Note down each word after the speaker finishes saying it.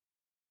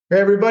Hey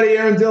everybody,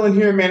 Aaron Dillon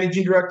here,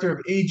 Managing Director of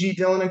AG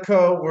Dillon &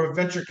 Co. We're a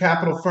venture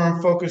capital firm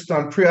focused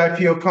on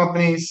pre-IPO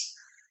companies,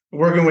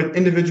 working with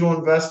individual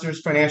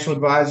investors, financial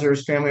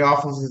advisors, family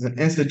offices, and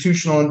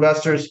institutional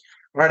investors.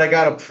 All right, I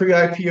got a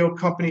pre-IPO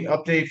company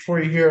update for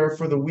you here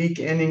for the week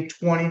ending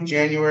 20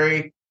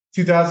 January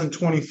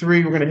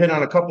 2023. We're going to hit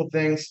on a couple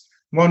things.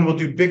 One, we'll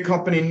do big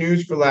company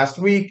news for last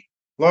week,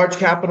 large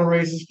capital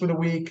raises for the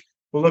week.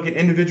 We'll look at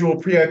individual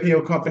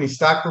pre-IPO company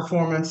stock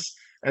performance.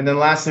 And then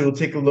lastly, we'll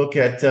take a look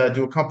at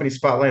do a company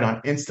spotlight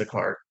on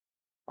Instacart.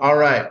 All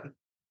right.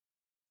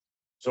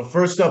 So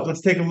first up,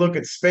 let's take a look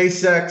at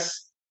SpaceX.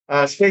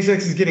 SpaceX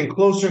is getting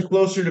closer and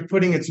closer to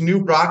putting its new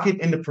rocket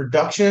into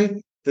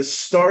production. The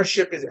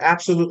Starship is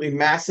absolutely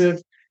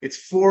massive. It's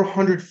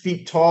 400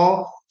 feet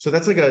tall. So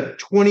that's like a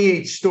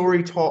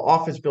 28-story tall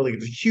office building.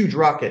 It's a huge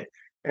rocket.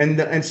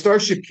 And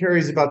Starship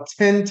carries about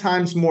 10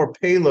 times more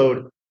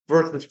payload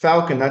versus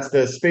Falcon. That's the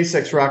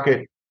SpaceX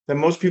rocket that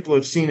most people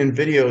have seen in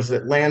videos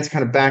that lands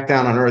kind of back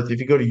down on Earth. If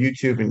you go to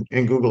YouTube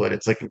and Google it,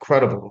 it's like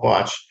incredible to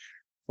watch.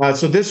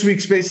 So this week,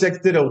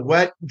 SpaceX did a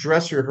wet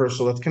dress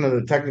rehearsal. That's kind of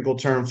the technical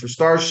term for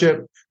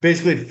Starship.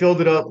 Basically, it filled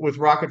it up with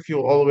rocket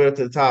fuel all the way up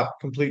to the top,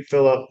 complete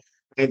fill up.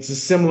 It's a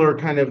similar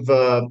kind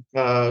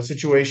of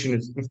situation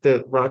as if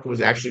the rocket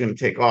was actually going to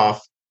take off.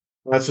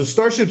 So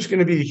Starship's going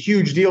to be a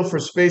huge deal for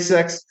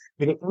SpaceX.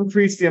 It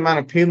increased the amount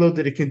of payload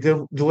that it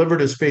can deliver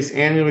to space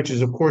annually, which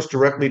is, of course,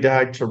 directly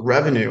tied to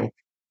revenue.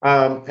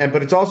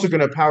 But it's also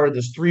going to power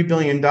this $3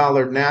 billion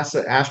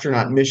NASA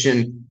astronaut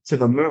mission to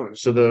the moon.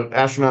 So the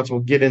astronauts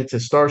will get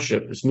into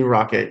Starship, this new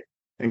rocket,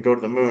 and go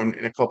to the moon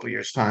in a couple of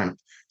years' time.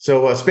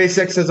 So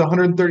SpaceX has a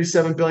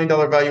 $137 billion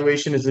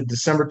valuation as of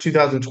December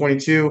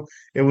 2022.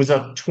 It was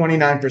up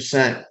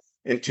 29%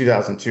 in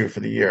 2002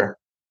 for the year.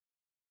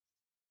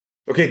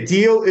 Okay,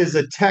 Deal is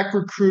a tech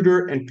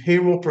recruiter and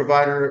payroll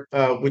provider,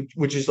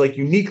 which is like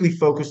uniquely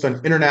focused on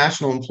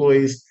international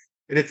employees.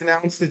 It's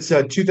announced its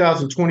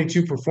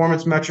 2022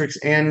 performance metrics,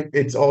 and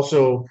it's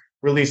also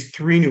released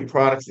 3 new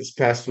products this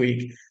past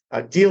week.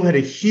 Deal had a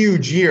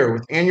huge year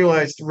with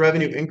annualized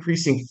revenue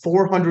increasing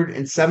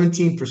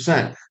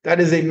 417%. That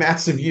is a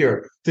massive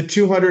year to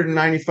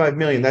 295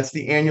 million. That's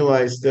the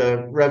annualized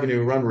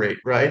revenue run rate,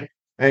 right?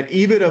 And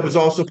EBITDA was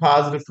also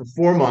positive for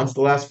 4 months,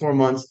 the last 4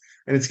 months,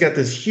 and it's got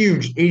this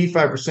huge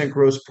 85%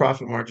 gross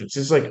profit margins.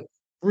 It's like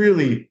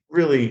really,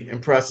 really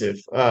impressive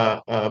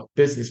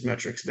business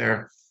metrics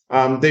there.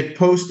 They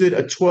posted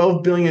a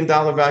 $12 billion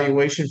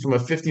valuation from a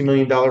 $50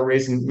 million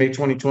raise in May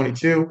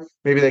 2022.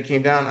 Maybe that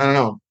came down. I don't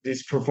know.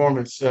 These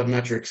performance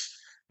metrics,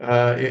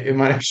 it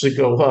might actually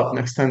go up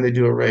next time they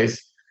do a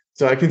raise.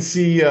 So I can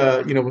see,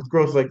 with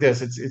growth like this,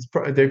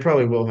 they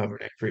probably will have an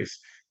increase.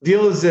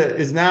 Deal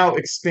is now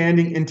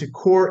expanding into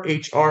core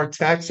HR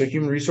tech, so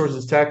human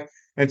resources tech,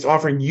 and it's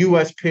offering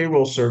U.S.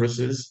 payroll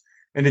services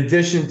in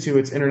addition to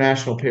its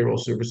international payroll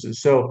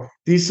services. So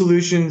these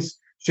solutions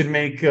should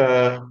make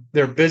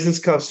their business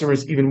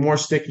customers even more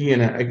sticky,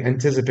 and I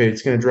anticipate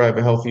it's going to drive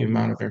a healthy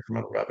amount of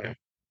incremental revenue.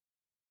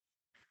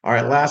 All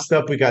right, last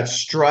up, we got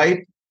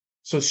Stripe.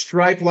 So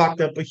Stripe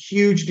locked up a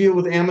huge deal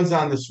with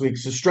Amazon this week.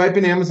 So Stripe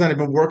and Amazon have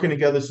been working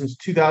together since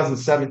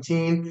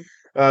 2017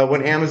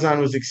 when Amazon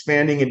was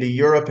expanding into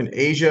Europe and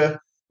Asia.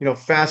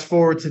 Fast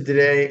forward to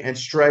today, and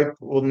Stripe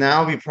will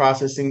now be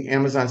processing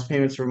Amazon's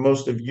payments for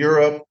most of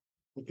Europe,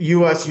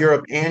 U.S.,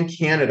 Europe, and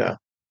Canada.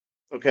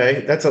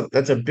 Okay, that's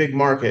a big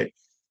market.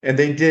 And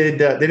they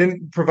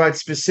didn't provide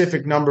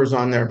specific numbers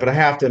on there, but I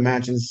have to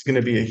imagine it's going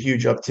to be a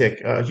huge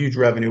uptick, a huge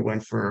revenue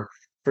win for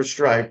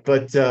Stripe.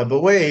 But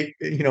wait,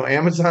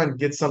 Amazon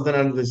gets something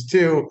out of this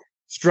too.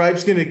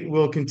 Stripe's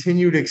will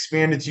continue to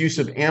expand its use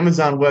of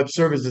Amazon Web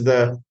Services,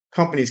 the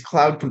company's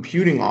cloud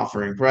computing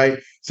offering, right?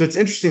 So it's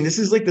interesting. This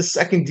is like the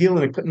second deal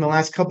in the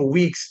last couple of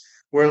weeks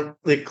where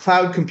like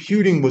cloud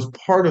computing was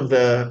part of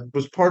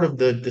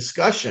the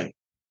discussion,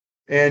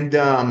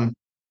 and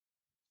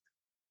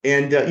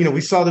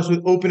we saw this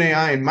with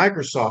OpenAI and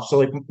Microsoft.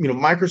 So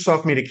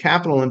Microsoft made a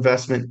capital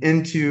investment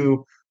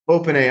into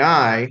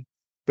OpenAI,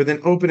 but then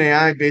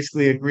OpenAI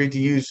basically agreed to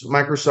use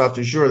Microsoft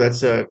Azure.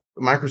 That's a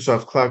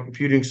Microsoft cloud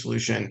computing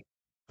solution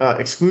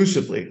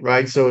exclusively,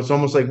 right? So it's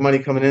almost like money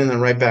coming in and then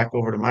right back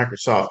over to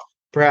Microsoft.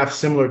 Perhaps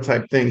similar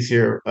type things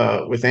here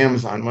with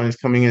Amazon. Money's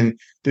coming in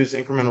through this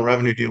incremental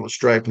revenue deal with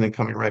Stripe and then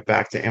coming right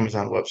back to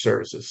Amazon Web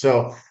Services.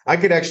 So I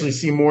could actually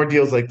see more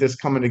deals like this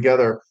coming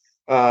together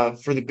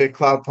for the big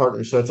cloud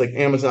partners. So it's like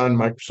Amazon,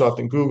 Microsoft,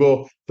 and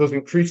Google. Those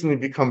increasingly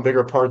become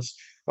bigger parts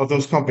of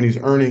those companies'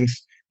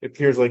 earnings. It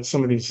appears like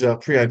some of these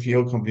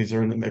pre-IPO companies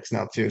are in the mix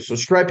now too. So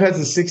Stripe has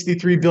a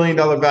 $63 billion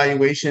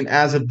valuation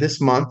as of this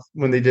month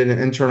when they did an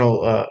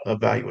internal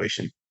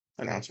valuation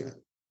announcement.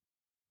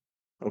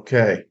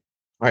 Okay.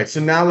 All right. So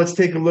now let's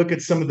take a look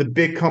at some of the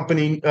big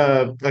company,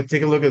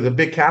 take a look at the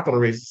big capital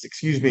raises,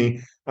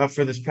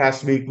 for this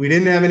past week. We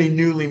didn't have any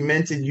newly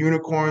minted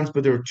unicorns,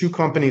 but there were 2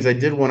 companies I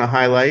did want to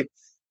highlight.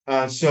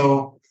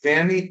 So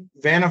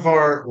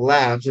Vanavar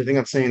Labs, I think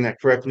I'm saying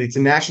that correctly. It's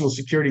a national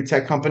security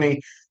tech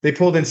company. They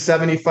pulled in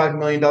 $75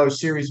 million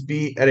Series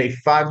B at a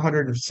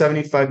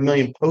 $575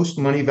 million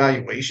post-money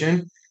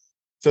valuation.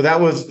 So that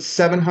was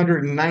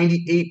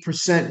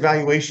 798%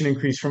 valuation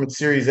increase from its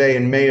Series A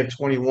in May of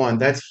 21.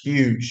 That's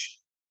huge.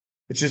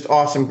 It's just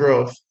awesome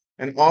growth.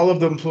 And all of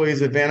the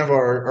employees at Vannevar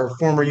are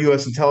former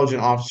U.S.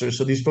 intelligence officers.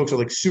 So these folks are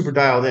like super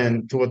dialed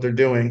in to what they're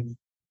doing.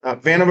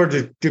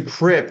 Vannevar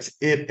Decrypt,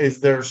 it is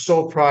their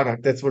sole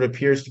product. That's what it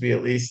appears to be,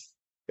 at least.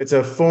 It's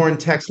a foreign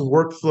text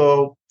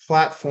workflow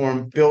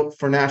platform built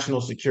for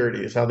national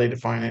security, is how they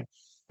define it.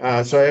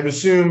 So I would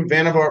assume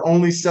Vannevar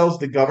only sells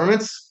to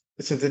governments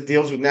since it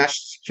deals with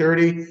national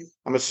security.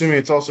 I'm assuming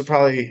it's also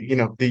probably,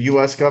 the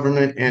U.S.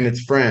 government and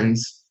its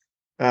friends.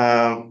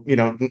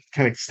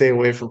 Kind of stay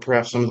away from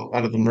perhaps a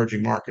lot of the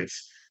emerging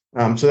markets.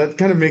 So that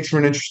kind of makes for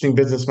an interesting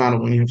business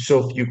model when you have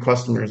so few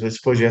customers. I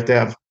suppose you have to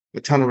have a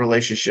ton of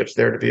relationships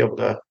there to be able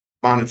to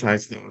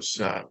monetize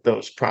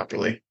those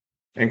properly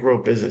and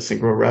grow business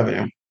and grow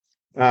revenue.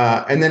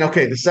 And then,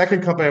 okay, the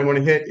second company I want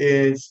to hit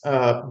is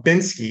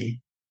Binsky,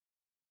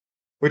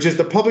 which is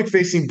the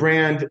public-facing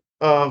brand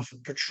of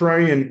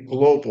Petrarian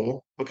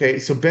Global. Okay,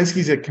 so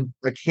Binsky's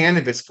a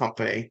cannabis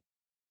company.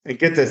 And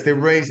get this, they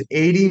raised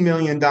 $80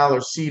 million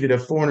seed at a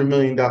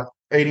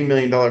 $80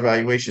 million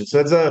valuation. So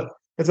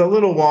it's a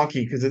little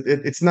wonky because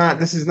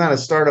this is not a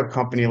startup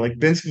company. Like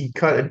Binsky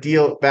cut a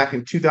deal back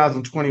in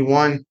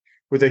 2021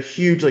 with a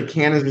huge like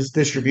cannabis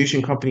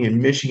distribution company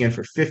in Michigan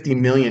for $50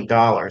 million,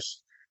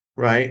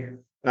 right?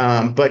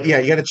 But yeah,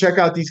 you got to check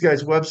out these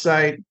guys'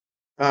 website.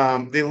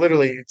 They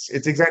literally,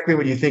 it's exactly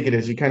what you think it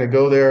is. You kind of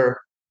go there,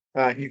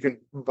 you can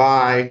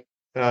buy,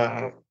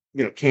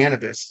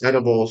 cannabis,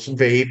 edibles,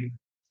 vape,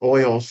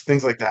 oils,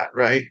 things like that,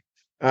 right?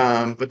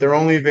 But they're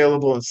only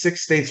available in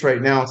 6 states right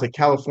now. It's like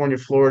California,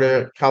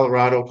 Florida,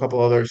 Colorado, a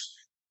couple others.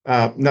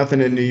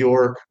 Nothing in New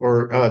York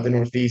or the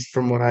Northeast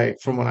from what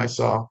I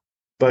saw.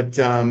 But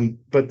the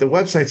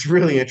website's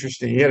really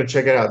interesting. You got to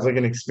check it out. It's like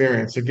an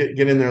experience. So get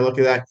in there, look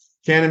at that.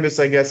 Cannabis,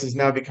 I guess, is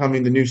now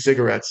becoming the new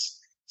cigarettes.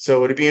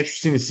 So it'd be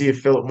interesting to see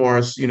if Philip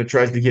Morris,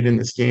 tries to get in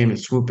this game and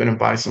swoop in and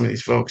buy some of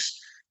these folks.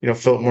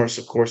 Philip Morris,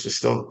 of course, is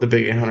still the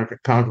big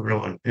 800-pound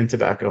gorilla in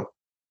tobacco.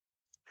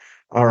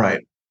 All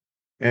right.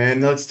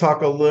 And let's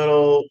talk a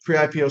little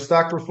pre-IPO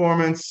stock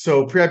performance.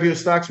 So pre-IPO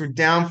stocks were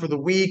down for the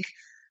week,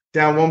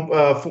 down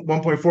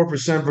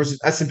 1.4% versus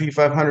S&P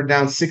 500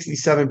 down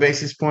 67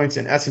 basis points,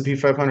 and S&P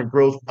 500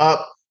 growth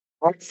up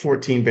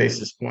 14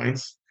 basis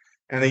points.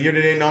 And the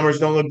year-to-date numbers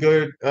don't look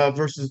good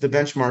versus the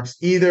benchmarks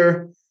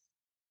either.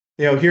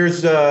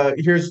 Here's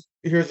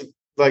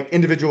like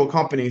individual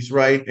companies,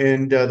 right?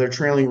 And their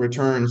trailing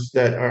returns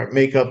that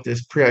make up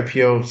this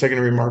pre-IPO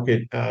secondary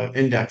market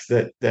index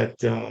that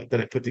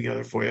I put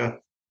together for you.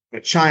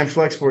 But Chime,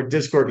 Flexport,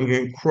 Discord, and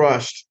getting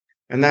crushed.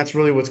 And that's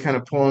really what's kind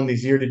of pulling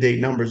these year-to-date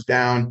numbers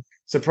down.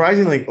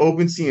 Surprisingly,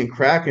 OpenSea and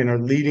Kraken are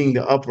leading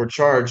the upward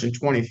charge in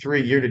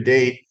 23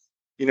 year-to-date.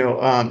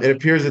 It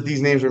appears that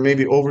these names are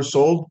maybe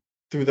oversold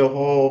through the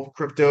whole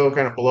crypto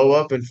kind of blow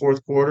up in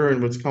fourth quarter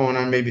and what's going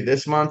on maybe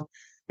this month.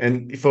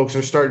 And folks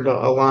are starting to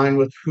align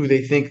with who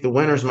they think the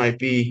winners might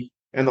be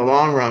in the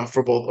long run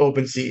for both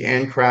OpenSea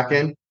and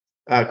Kraken.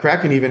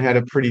 Kraken even had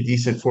a pretty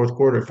decent fourth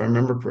quarter, if I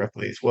remember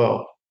correctly, as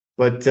well.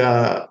 But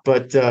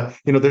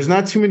there's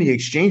not too many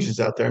exchanges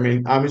out there. I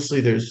mean,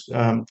 obviously there's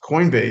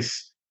Coinbase,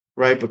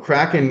 right? But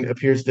Kraken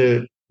appears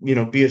to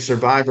be a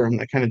survivor in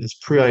kind of this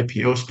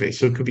pre-IPO space.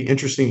 So it could be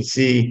interesting to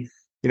see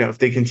if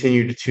they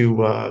continue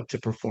to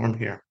perform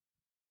here.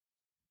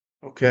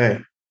 Okay.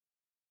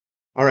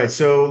 All right,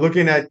 so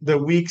looking at the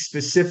week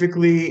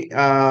specifically,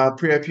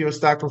 pre-IPO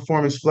stock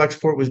performance,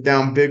 Flexport was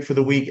down big for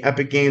the week.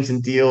 Epic Games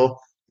and Deal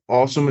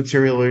also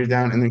materially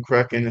down, and then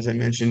Kraken, as I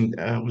mentioned,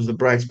 was the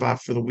bright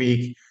spot for the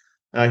week.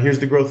 Here's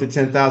the growth at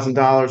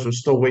 $10,000. We're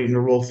still waiting to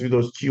roll through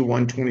those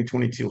Q1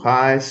 2022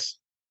 highs.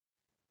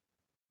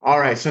 All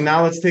right, so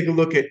now let's take a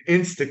look at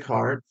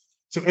Instacart.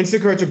 So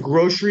Instacart's a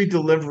grocery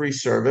delivery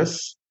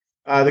service.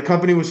 The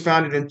company was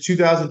founded in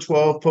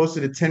 2012,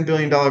 posted a $10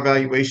 billion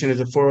valuation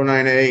as a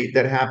 409A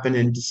that happened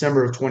in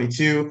December of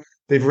 22.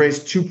 They've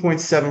raised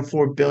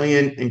 $2.74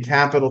 billion in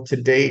capital to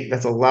date.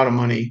 That's a lot of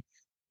money,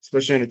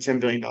 especially in a $10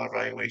 billion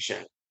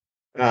valuation.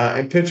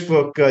 And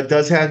PitchBook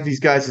does have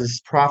these guys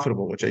as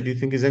profitable, which I do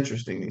think is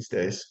interesting these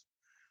days.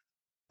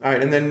 All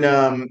right, and then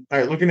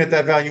looking at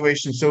that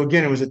valuation. So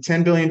again, it was a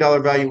 $10 billion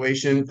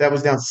valuation. That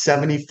was down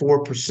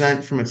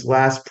 74% from its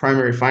last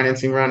primary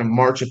financing round in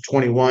March of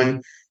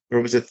 21. Where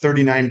it was a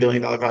 $39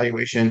 billion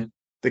valuation.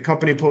 The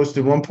company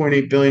posted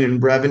 $1.8 billion in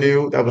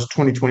revenue. That was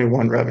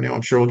 2021 revenue.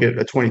 I'm sure we'll get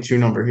a 22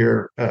 number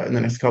here in the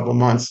next couple of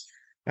months.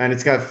 And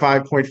it's got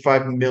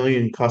 5.5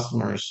 million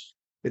customers.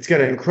 It's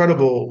got an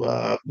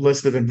incredible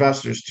list of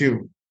investors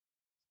too.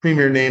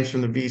 Premier names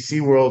from the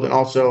VC world and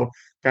also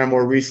kind of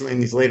more recently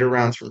in these later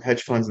rounds from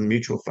hedge funds and the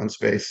mutual fund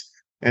space.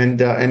 And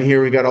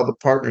here we got all the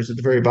partners at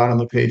the very bottom of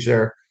the page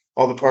there.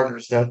 All the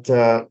partners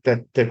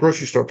that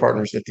grocery store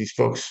partners that these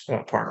folks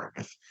partner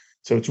with.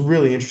 So it's a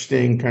really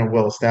interesting, kind of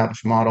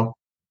well-established model.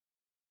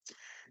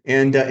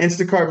 And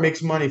Instacart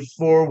makes money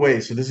 4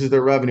 ways. So this is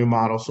their revenue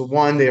model. So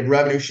one, they have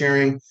revenue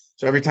sharing.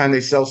 So every time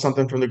they sell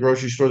something from the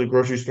grocery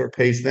store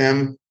pays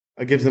them,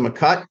 gives them a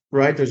cut,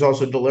 right? There's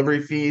also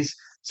delivery fees.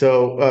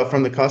 So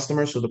from the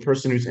customer, so the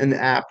person who's in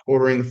the app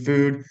ordering the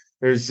food,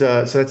 there's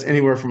so that's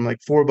anywhere from like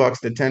 $4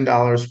 to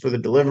 $10 for the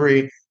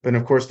delivery. But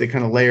of course, they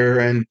kind of layer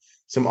in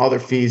some other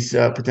fees,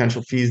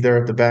 potential fees there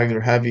if the bags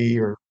are heavy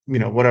or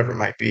whatever it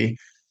might be.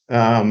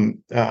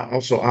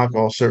 Also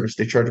alcohol service,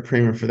 they charge a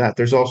premium for that.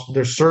 There's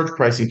surge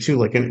pricing too,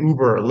 like an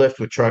Uber or Lyft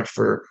would charge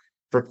for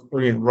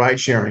ride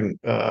sharing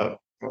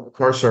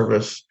car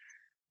service.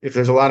 If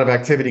there's a lot of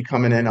activity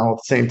coming in all at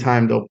the same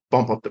time, they'll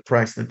bump up the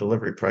price, the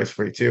delivery price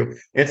for you too.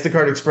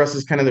 Instacart Express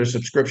is kind of their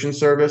subscription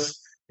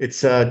service.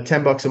 It's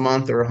 $10 a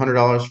month or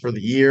 $100 for the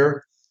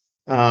year.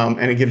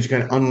 And it gives you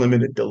kind of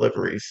unlimited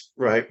deliveries,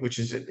 right? Which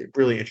is a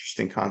really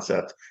interesting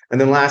concept. And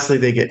then lastly,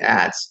 they get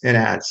ads and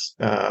ads.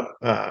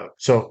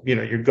 So,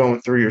 you're going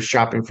through, you're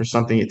shopping for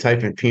something, you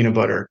type in peanut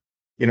butter,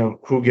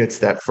 who gets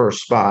that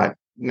first spot?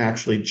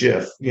 Naturally,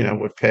 Jif,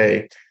 would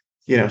pay,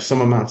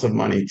 some amounts of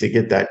money to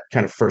get that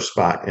kind of first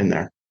spot in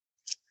there.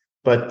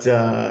 But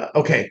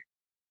okay.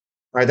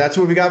 All right, that's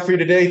what we got for you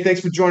today.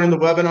 Thanks for joining the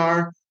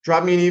webinar.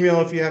 Drop me an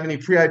email if you have any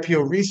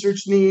pre-IPO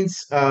research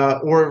needs,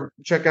 or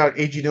check out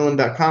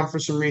agdillon.com for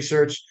some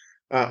research.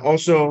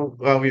 Also,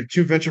 we have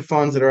 2 venture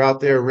funds that are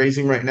out there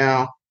raising right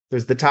now.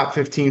 There's the Top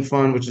 15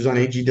 fund, which is on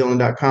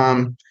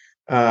agdillon.com.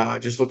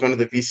 Just look under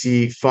the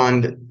VC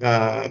fund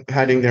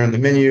heading there in the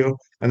menu.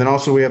 And then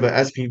also we have a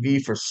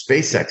SPV for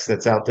SpaceX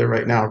that's out there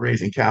right now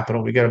raising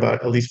capital. We got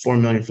about at least 4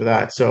 million for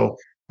that. So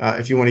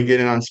if you want to get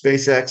in on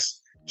SpaceX,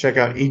 check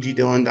out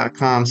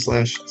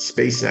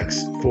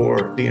agdillon.com/SpaceX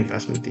for the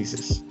investment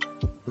thesis.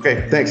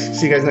 Okay, thanks.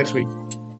 See you guys next week.